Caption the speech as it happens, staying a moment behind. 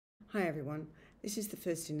Hi everyone, this is the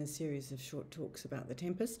first in a series of short talks about the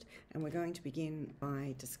Tempest, and we're going to begin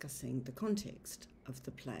by discussing the context of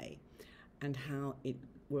the play and how it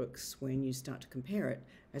works when you start to compare it,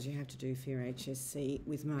 as you have to do for your HSC,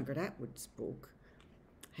 with Margaret Atwood's book,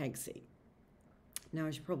 Hag Seed. Now,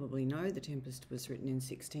 as you probably know, the Tempest was written in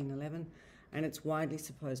 1611, and it's widely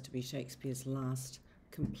supposed to be Shakespeare's last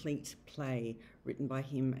complete play written by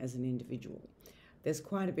him as an individual. There's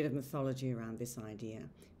quite a bit of mythology around this idea.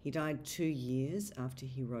 He died 2 years after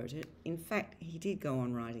he wrote it. In fact, he did go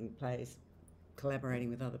on writing plays, collaborating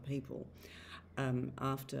with other people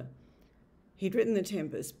after he'd written The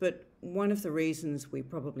Tempest, but one of the reasons we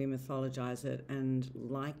probably mythologise it and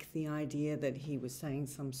like the idea that he was saying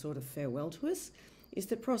some sort of farewell to us is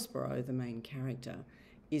that Prospero, the main character,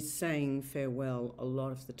 is saying farewell a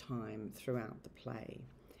lot of the time throughout the play.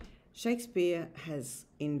 Shakespeare has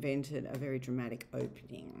invented a very dramatic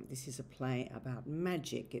opening. This is a play about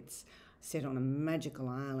magic. It's set on a magical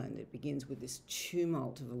island. It begins with this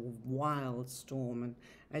tumult of a wild storm. And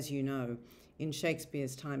as you know, in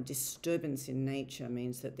Shakespeare's time, disturbance in nature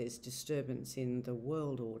means that there's disturbance in the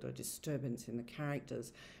world order, disturbance in the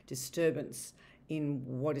characters, disturbance in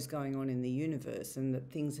what is going on in the universe, and that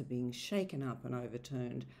things are being shaken up and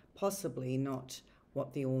overturned, possibly not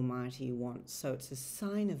what the Almighty wants. So it's a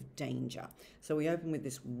sign of danger. So we open with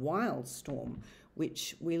this wild storm,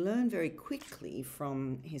 which we learn very quickly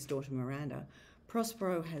from his daughter Miranda,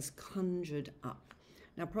 Prospero has conjured up.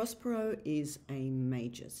 Now, Prospero is a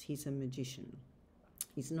magus. He's a magician.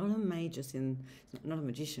 He's not a magician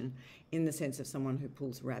in the sense of someone who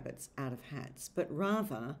pulls rabbits out of hats, but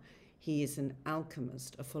rather he is an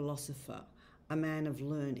alchemist, a philosopher, a man of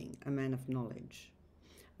learning, a man of knowledge.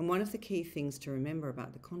 And one of the key things to remember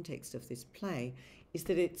about the context of this play is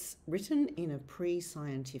that it's written in a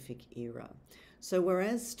pre-scientific era. So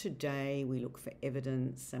whereas today we look for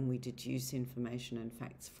evidence and we deduce information and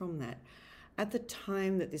facts from that, at the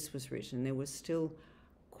time that this was written, there was still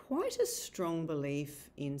quite a strong belief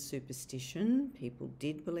in superstition. People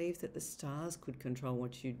did believe that the stars could control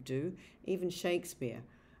what you do. Even Shakespeare,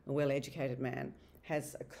 a well-educated man,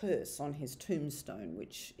 has a curse on his tombstone,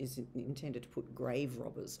 which is intended to put grave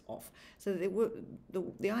robbers off. So there were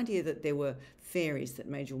the idea that there were fairies that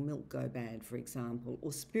made your milk go bad, for example,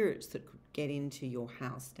 or spirits that could get into your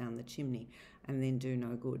house down the chimney and then do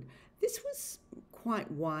no good. This was quite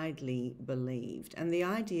widely believed. And the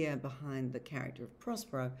idea behind the character of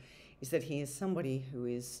Prospero is that he is somebody who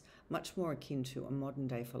is much more akin to a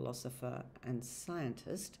modern-day philosopher and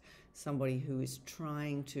scientist, somebody who is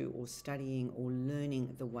trying to or studying or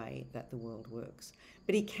learning the way that the world works.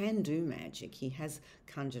 But he can do magic. He has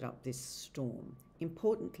conjured up this storm.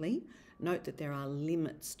 Importantly, note that there are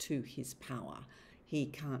limits to his power. He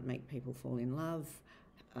can't make people fall in love.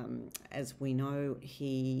 As we know,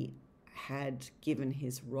 he had given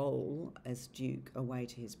his role as Duke away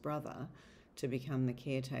to his brother to become the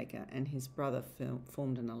caretaker, and his brother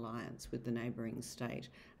formed an alliance with the neighbouring state,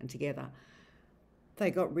 and together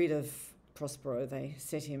they got rid of Prospero. They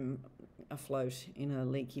set him afloat in a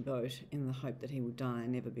leaky boat in the hope that he would die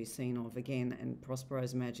and never be seen of again, and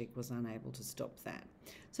Prospero's magic was unable to stop that.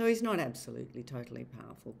 So he's not absolutely totally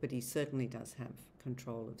powerful, but he certainly does have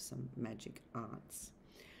control of some magic arts.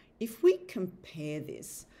 If we compare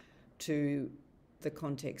this to the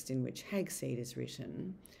context in which Hag Seed is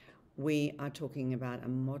written, we are talking about a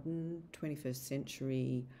modern 21st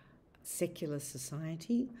century secular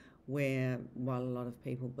society where, while a lot of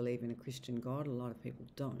people believe in a Christian God, a lot of people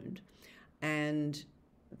don't. And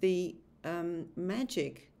the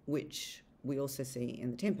magic, which we also see in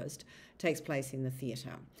The Tempest, takes place in the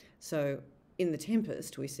theatre. So in The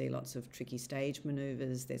Tempest, we see lots of tricky stage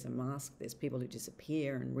manoeuvres. There's a mask, there's people who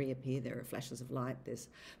disappear and reappear, there are flashes of light, there's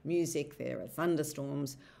music, there are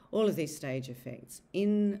thunderstorms, all of these stage effects.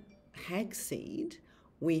 In Hag Seed,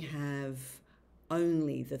 we have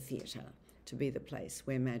only the theatre to be the place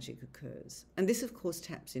where magic occurs. And this, of course,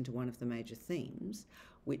 taps into one of the major themes,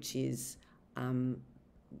 which is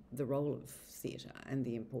the role of theatre and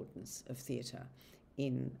the importance of theatre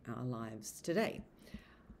in our lives today.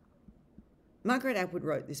 Margaret Atwood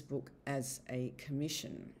wrote this book as a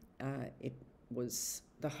commission. It was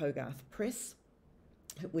the Hogarth Press,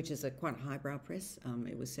 which is a quite highbrow press.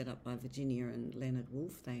 It was set up by Virginia and Leonard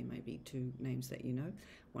Woolf. They may be two names that you know.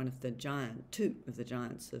 Two of the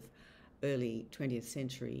giants of early 20th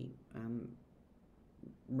century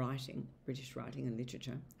writing, British writing and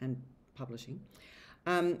literature and publishing.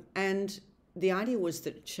 And the idea was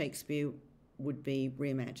that Shakespeare would be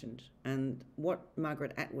reimagined. And what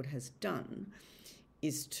Margaret Atwood has done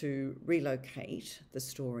is to relocate the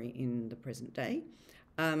story in the present day.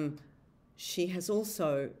 She has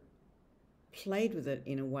also played with it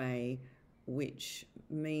in a way which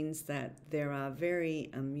means that there are very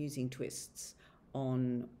amusing twists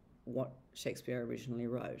on what Shakespeare originally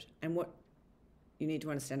wrote. And what you need to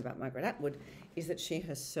understand about Margaret Atwood is that she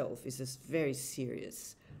herself is this very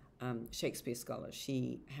serious Shakespeare scholar.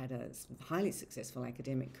 She had a highly successful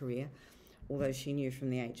academic career, although she knew from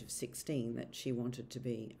the age of 16 that she wanted to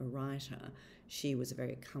be a writer. She was a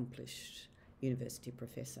very accomplished university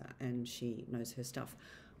professor and she knows her stuff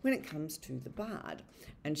when it comes to the bard,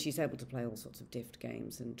 and she's able to play all sorts of deft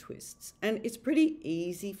games and twists. And it's pretty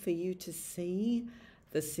easy for you to see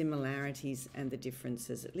the similarities and the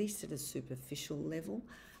differences, at least at a superficial level,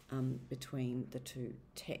 between the two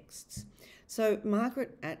texts. So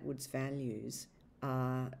Margaret Atwood's values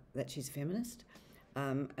are that she's a feminist,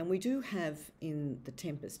 and we do have in The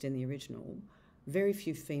Tempest, in the original, very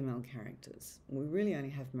few female characters. We really only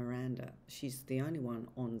have Miranda. She's the only one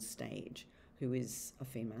on stage who is a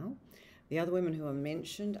female. The other women who are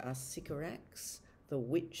mentioned are Sycorax, the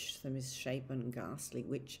witch, the misshapen, ghastly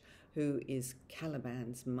witch, who is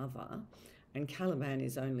Caliban's mother. And Caliban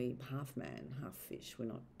is only half man, half fish. We're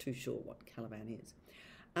not too sure what Caliban is.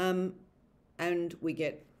 And we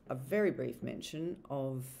get a very brief mention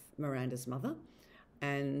of Miranda's mother,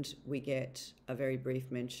 and we get a very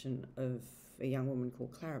brief mention of a young woman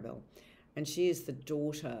called Claribel. And she is the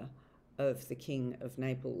daughter of the King of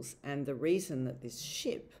Naples. And the reason that this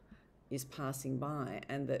ship is passing by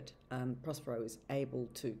and that Prospero is able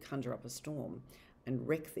to conjure up a storm and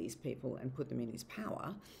wreck these people and put them in his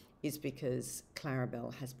power is because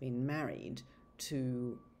Claribel has been married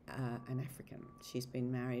to an African. She's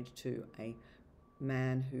been married to a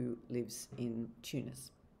man who lives in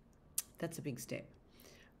Tunis. That's a big step.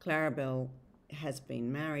 Claribel has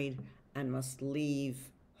been married and must leave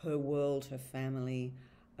her world, her family.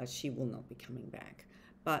 She will not be coming back.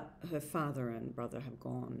 But her father and brother have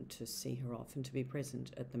gone to see her off and to be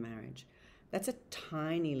present at the marriage. That's a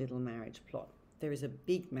tiny little marriage plot. There is a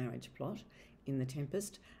big marriage plot in The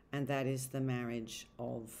Tempest, and that is the marriage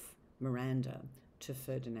of Miranda to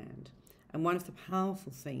Ferdinand. And one of the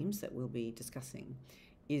powerful themes that we'll be discussing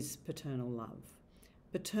is paternal love.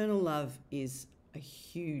 Paternal love is a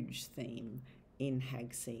huge theme in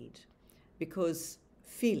Hag Seed because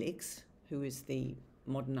Felix, who is the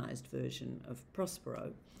modernized version of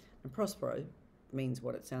Prospero, and Prospero means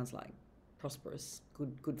what it sounds like, prosperous,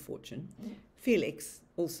 good fortune. Felix,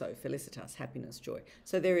 also felicitas, happiness, joy.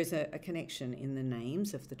 So there is a connection in the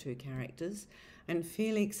names of the two characters. And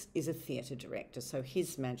Felix is a theatre director, so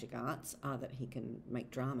his magic arts are that he can make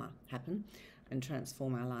drama happen and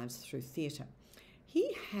transform our lives through theatre.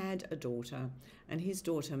 He had a daughter, and his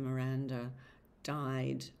daughter Miranda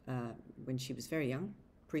died when she was very young,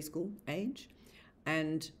 preschool age,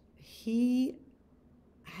 and he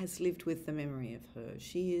has lived with the memory of her.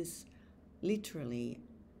 She is literally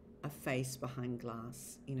a face behind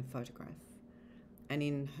glass in a photograph, and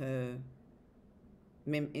in her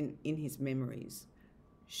in his memories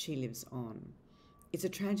she lives on. It's a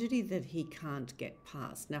tragedy that he can't get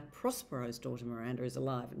past. Now Prospero's daughter Miranda is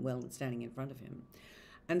alive and well and standing in front of him,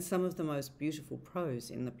 and some of the most beautiful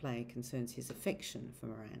prose in the play concerns his affection for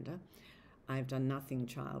Miranda. I have done nothing,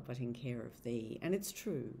 child, but in care of thee. And it's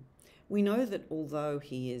true. We know that although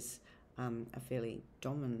he is a fairly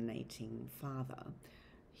dominating father,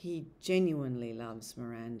 he genuinely loves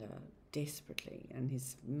Miranda desperately and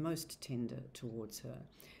is most tender towards her.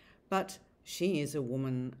 But she is a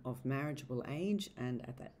woman of marriageable age, and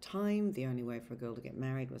at that time, the only way for a girl to get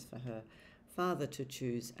married was for her father to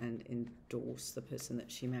choose and endorse the person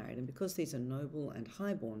that she married. And because these are noble and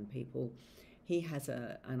high-born people, he has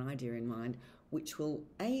an idea in mind which will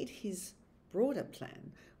aid his broader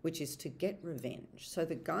plan, which is to get revenge. So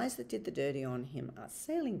the guys that did the dirty on him are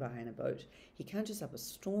sailing by in a boat. He conjures up a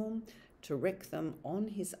storm to wreck them on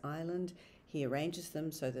his island. He arranges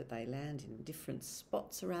them so that they land in different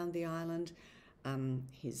spots around the island.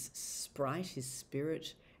 His sprite, his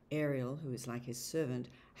spirit, Ariel, who is like his servant,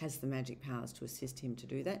 has the magic powers to assist him to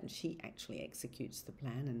do that, and she actually executes the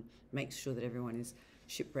plan and makes sure that everyone is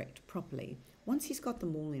shipwrecked properly. Once he's got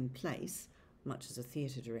them all in place, much as a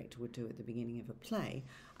theatre director would do at the beginning of a play,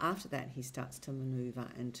 after that he starts to manoeuvre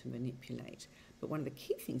and to manipulate. But one of the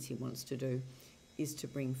key things he wants to do is to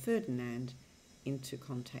bring Ferdinand into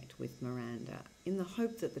contact with Miranda in the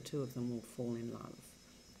hope that the two of them will fall in love.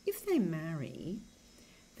 If they marry,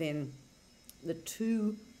 then the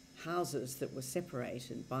two houses that were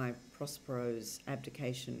separated by Prospero's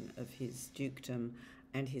abdication of his dukedom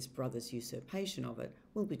and his brother's usurpation of it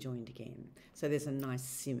will be joined again. So there's a nice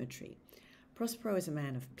symmetry. Prospero is a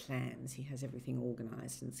man of plans. He has everything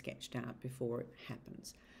organised and sketched out before it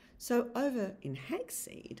happens. So over in Hag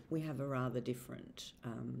Seed, we have a rather different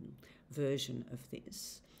version of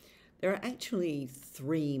this. There are actually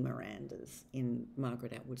 3 Mirandas in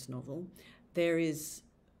Margaret Atwood's novel. There is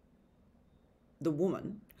the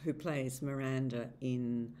woman who plays Miranda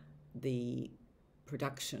in the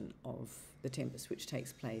production of The Tempest, which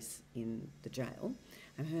takes place in the jail,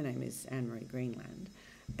 and her name is Anne-Marie Greenland,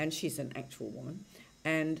 and she's an actual woman.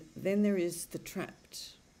 And then there is the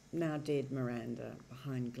trapped, now dead Miranda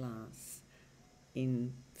behind glass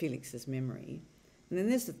in Felix's memory. And then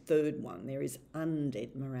there's the 3rd one, there is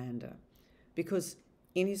undead Miranda, because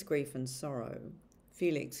in his grief and sorrow,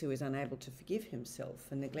 Felix, who is unable to forgive himself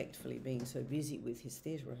for neglectfully being so busy with his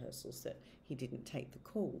theatre rehearsals that he didn't take the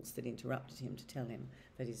calls that interrupted him to tell him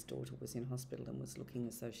that his daughter was in hospital and was looking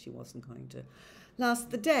as though she wasn't going to last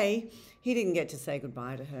the day, he didn't get to say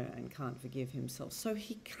goodbye to her and can't forgive himself. So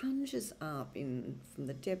he conjures up from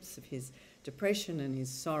the depths of his depression and his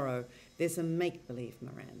sorrow, there's a make-believe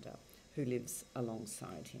Miranda who lives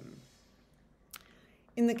alongside him.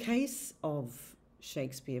 In the case of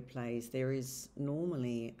Shakespeare plays, there is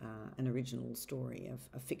normally an original story of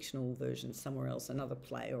a fictional version somewhere else, another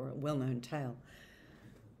play or a well-known tale,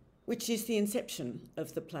 which is the inception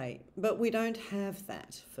of the play. But we don't have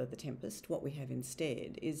that for The Tempest. What we have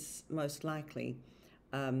instead is most likely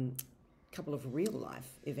a couple of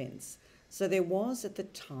real-life events. So there was at the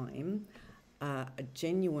time a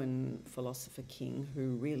genuine philosopher king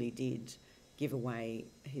who really did give away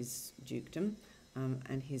his dukedom,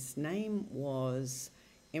 and his name was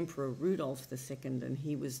Emperor Rudolph II, and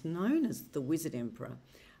he was known as the Wizard Emperor.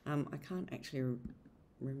 I can't actually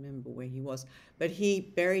remember where he was, but he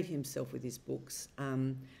buried himself with his books,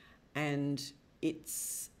 and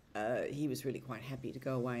he was really quite happy to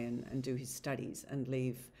go away and do his studies and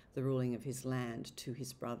leave the ruling of his land to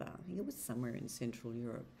his brother. I think it was somewhere in Central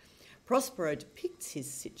Europe. Prospero depicts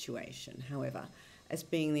his situation, however, as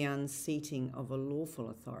being the unseating of a lawful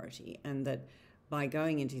authority, and that by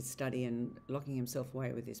going into his study and locking himself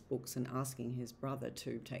away with his books and asking his brother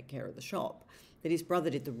to take care of the shop, that his brother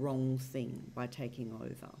did the wrong thing by taking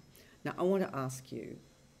over. Now, I want to ask you,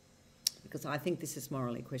 because I think this is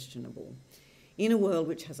morally questionable, in a world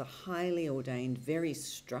which has a highly ordained, very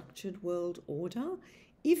structured world order,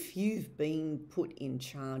 if you've been put in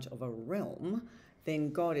charge of a realm,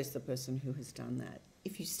 then God is the person who has done that.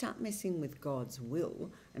 If you start messing with God's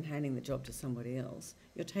will and handing the job to somebody else,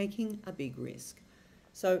 you're taking a big risk.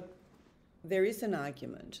 So there is an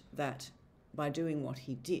argument that by doing what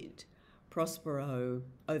he did, Prospero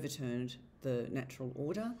overturned the natural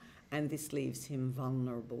order, and this leaves him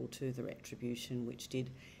vulnerable to the retribution which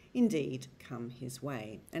did indeed come his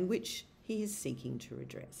way, and which he is seeking to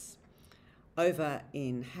redress. Over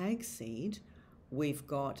in Hag Seed, we've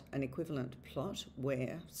got an equivalent plot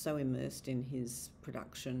where, so immersed in his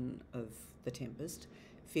production of The Tempest,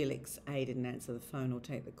 Felix A didn't answer the phone or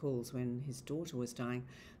take the calls when his daughter was dying,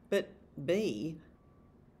 but B,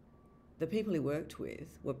 the people he worked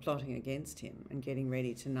with were plotting against him and getting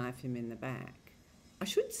ready to knife him in the back. I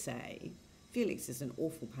should say, Felix is an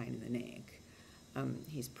awful pain in the neck.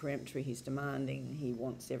 He's peremptory, he's demanding, he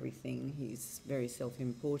wants everything, he's very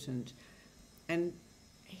self-important, and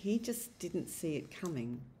he just didn't see it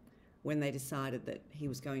coming when they decided that he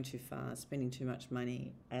was going too far, spending too much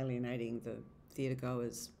money, alienating the theatre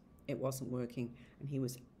goers. It wasn't working, and he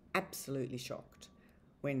was absolutely shocked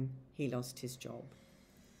when he lost his job.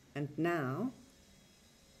 And now,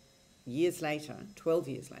 years later, 12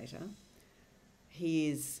 years later, he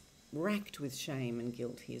is racked with shame and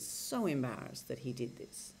guilt. He is so embarrassed that he did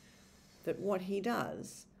this, that what he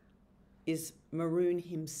does is maroon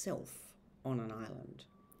himself on an island.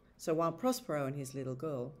 So while Prospero and his little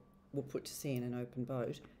girl were put to sea in an open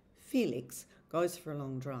boat, Felix goes for a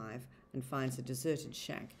long drive and finds a deserted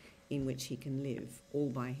shack in which he can live all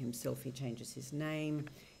by himself. He changes his name,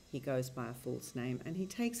 he goes by a false name, and he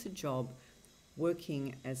takes a job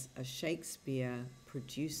working as a Shakespeare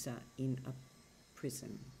producer in a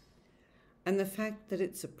prison. And the fact that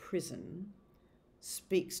it's a prison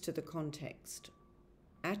speaks to the context.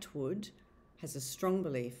 Atwood has a strong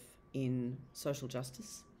belief in social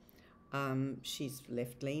justice. She's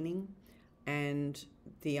left-leaning, and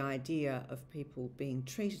the idea of people being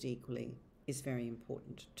treated equally is very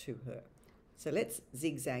important to her. So let's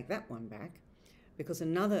zigzag that one back, because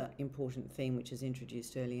another important theme which is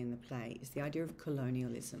introduced early in the play is the idea of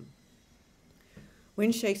colonialism.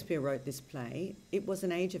 When Shakespeare wrote this play, it was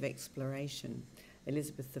an age of exploration.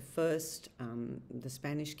 Elizabeth I, the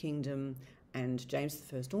Spanish kingdom, and James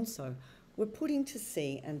I also were putting to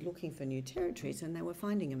sea and looking for new territories, and they were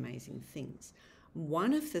finding amazing things.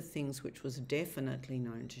 One of the things which was definitely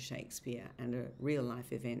known to Shakespeare, and a real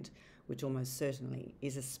life event which almost certainly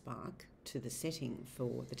is a spark to the setting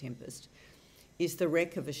for The Tempest, is the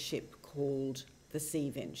wreck of a ship called the Sea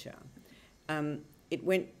Venture. It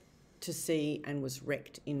went to sea and was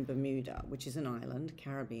wrecked in Bermuda, which is an island,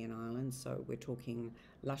 Caribbean island, so we're talking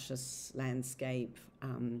luscious landscape,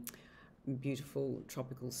 beautiful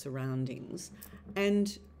tropical surroundings.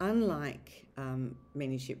 And unlike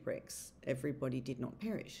many shipwrecks, everybody did not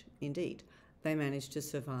perish. Indeed, they managed to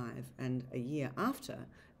survive, and a year after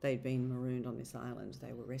they'd been marooned on this island,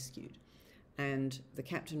 they were rescued. And the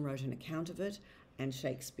captain wrote an account of it, and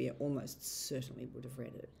Shakespeare almost certainly would have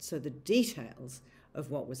read it. So the details of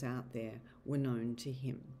what was out there were known to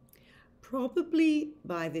him. Probably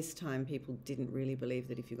by this time people didn't really believe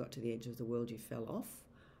that if you got to the edge of the world you fell off,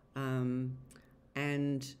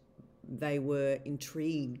 and they were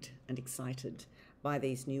intrigued and excited by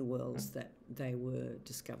these new worlds that they were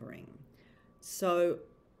discovering. So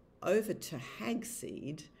over to Hag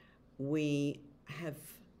Seed, we have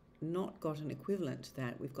not got an equivalent to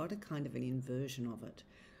that. We've got a kind of an inversion of it,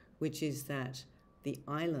 which is that the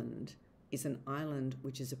island is an island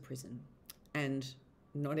which is a prison, and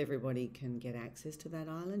not everybody can get access to that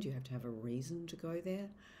island. You have to have a reason to go there,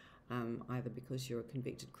 either because you're a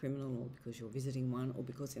convicted criminal or because you're visiting one, or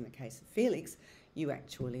because in the case of Felix, you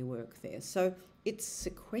actually work there. So it's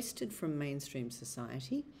sequestered from mainstream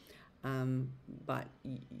society, and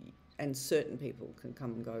certain people can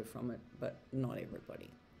come and go from it, but not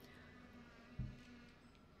everybody.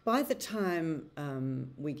 By the time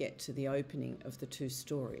we get to the opening of the two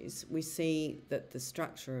stories, we see that the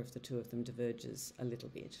structure of the two of them diverges a little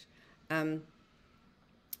bit.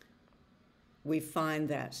 We find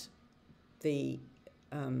that the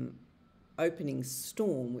opening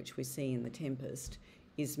storm, which we see in The Tempest,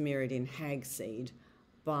 is mirrored in Hag Seed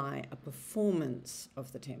by a performance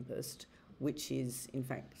of The Tempest, which is, in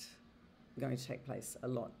fact, going to take place a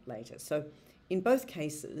lot later. So in both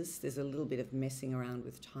cases, there's a little bit of messing around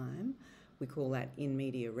with time. We call that in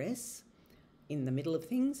media res, in the middle of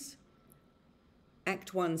things.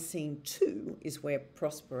 Act 1, Scene 2 is where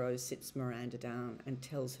Prospero sits Miranda down and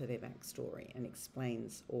tells her their backstory and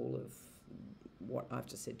explains all of what I've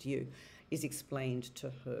just said to you, is explained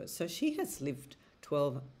to her. So she has lived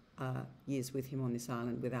 12 years with him on this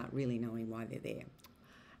island without really knowing why they're there.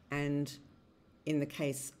 And in the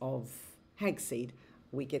case of Hag Seed,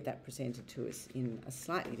 we get that presented to us in a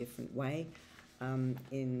slightly different way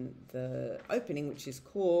in the opening, which is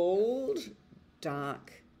called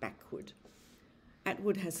Dark Backward.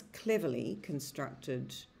 Atwood has cleverly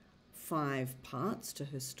constructed 5 parts to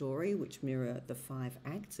her story, which mirror the 5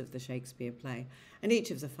 acts of the Shakespeare play, and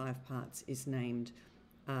each of the 5 parts is named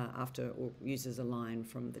after or uses a line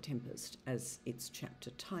from The Tempest as its chapter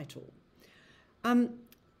title.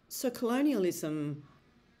 So colonialism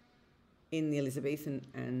in the Elizabethan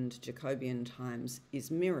and Jacobean times is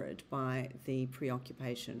mirrored by the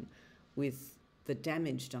preoccupation with the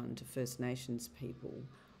damage done to First Nations people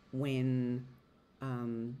when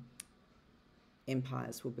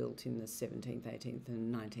empires were built in the 17th, 18th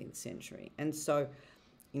and 19th century. And so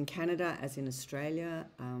in Canada, as in Australia,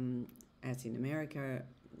 as in America,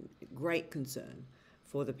 great concern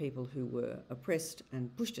for the people who were oppressed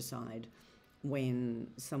and pushed aside when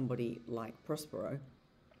somebody like Prospero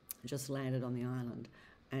just landed on the island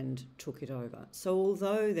and took it over. So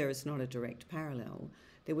although there is not a direct parallel,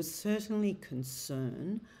 there was certainly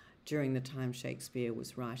concern during the time Shakespeare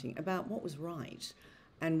was writing about what was right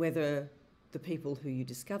and whether the people who you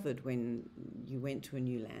discovered when you went to a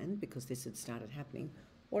new land, because this had started happening,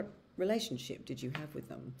 what relationship did you have with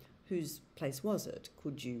them? Whose place was it?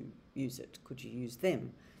 Could you use it? Could you use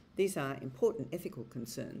them? These are important ethical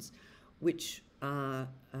concerns which are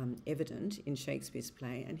evident in Shakespeare's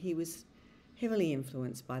play, and he was heavily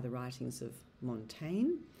influenced by the writings of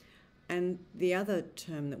Montaigne. And the other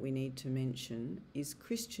term that we need to mention is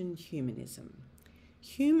Christian humanism.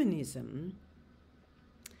 Humanism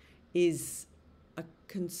is a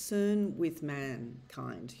concern with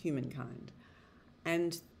mankind, humankind,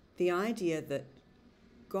 and the idea that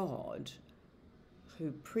God,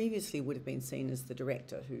 who previously would have been seen as the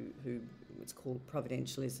director, who it's called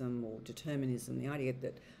providentialism or determinism, the idea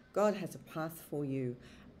that God has a path for you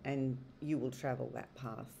and you will travel that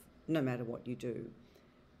path no matter what you do.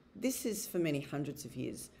 This has, for many hundreds of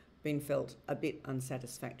years, been felt a bit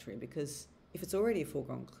unsatisfactory, because if it's already a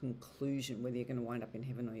foregone conclusion whether you're going to wind up in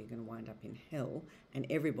heaven or you're going to wind up in hell, and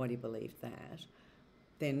everybody believed that,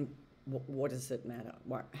 then what does it matter?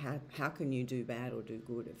 How can you do bad or do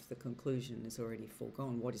good if the conclusion is already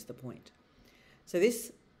foregone? What is the point? So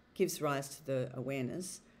this gives rise to the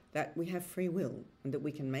awareness that we have free will and that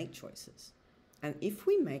we can make choices. And if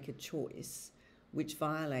we make a choice which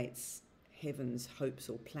violates heaven's hopes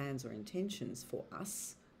or plans or intentions for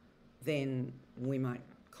us, then we might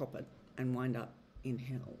cop it and wind up in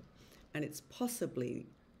hell. And it's possibly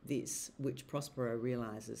this which Prospero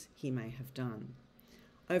realises he may have done.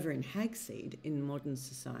 Over in Hag Seed, in modern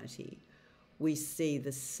society, we see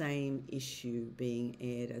the same issue being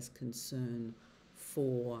aired as concern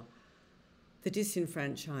for the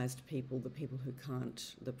disenfranchised people, the people who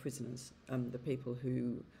can't, the prisoners, the people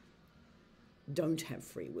who don't have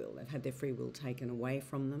free will. They've had their free will taken away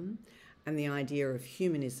from them. And the idea of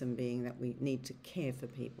humanism being that we need to care for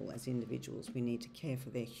people as individuals, we need to care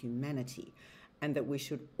for their humanity, and that we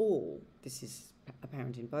should all, this is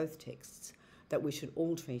apparent in both texts, that we should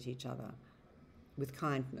all treat each other with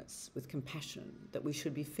kindness, with compassion, that we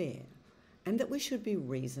should be fair, and that we should be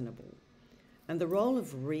reasonable. And the role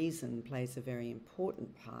of reason plays a very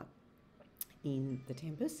important part in The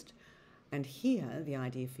Tempest. And here, the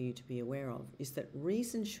idea for you to be aware of is that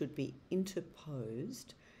reason should be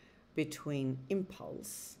interposed between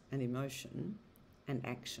impulse and emotion and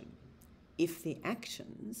action, if the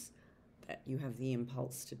actions that you have the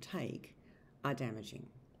impulse to take are damaging.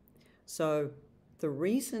 So the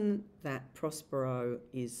reason that Prospero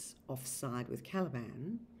is offside with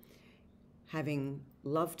Caliban, having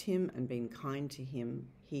loved him and been kind to him,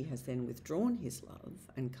 he has then withdrawn his love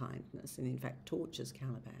and kindness and in fact tortures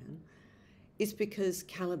Caliban, is because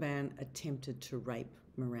Caliban attempted to rape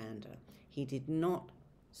Miranda. He did not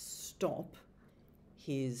stop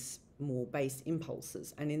his more base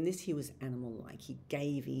impulses, and in this he was animal-like. He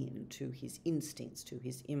gave in to his instincts, to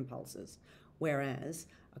his impulses, whereas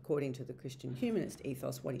according to the Christian humanist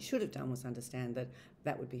ethos, what he should have done was understand that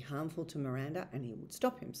that would be harmful to Miranda, and he would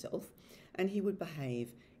stop himself and he would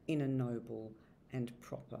behave in a noble and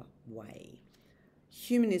proper way.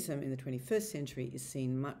 Humanism in the 21st century is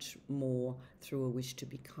seen much more through a wish to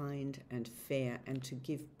be kind and fair and to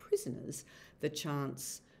give prisoners the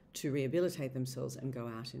chance to rehabilitate themselves and go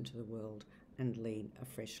out into the world and lead a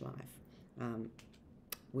fresh life.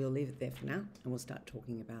 We'll leave it there for now, and we'll start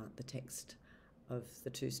talking about the text of the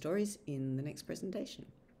two stories in the next presentation.